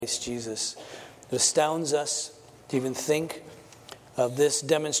Christ Jesus. It astounds us to even think of this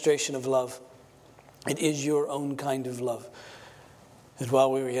demonstration of love. It is your own kind of love. That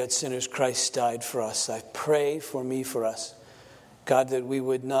while we were yet sinners, Christ died for us. I pray for us, God, that we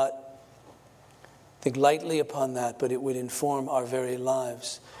would not think lightly upon that, but it would inform our very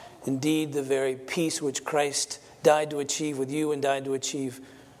lives. Indeed, the very peace which Christ died to achieve with you and died to achieve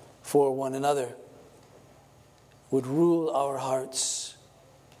for one another would rule our hearts,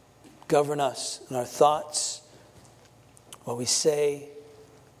 govern us in our thoughts, what we say,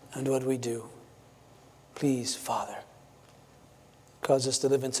 and what we do. Please, Father, cause us to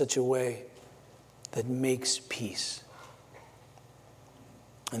live in such a way that makes peace.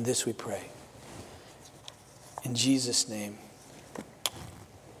 And this we pray. In Jesus' name,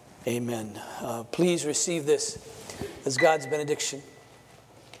 amen. Please receive this as God's benediction.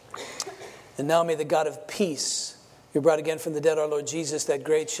 And now may the God of peace, who brought again from the dead our Lord Jesus, that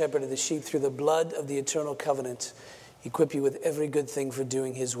great shepherd of the sheep, through the blood of the eternal covenant, equip you with every good thing for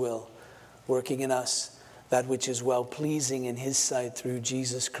doing his will, working in us that which is well-pleasing in his sight through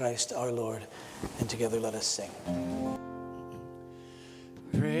Jesus Christ our Lord. And together let us sing.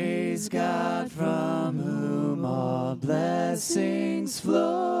 Praise God, from whom all blessings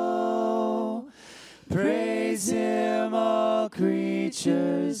flow. Praise him, all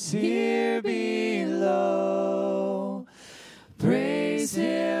creatures here below. Praise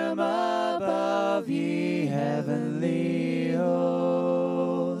him above, ye heavenly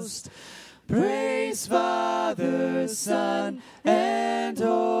host. Praise Father, Son, and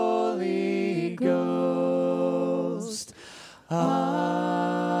Holy Ghost. Amen.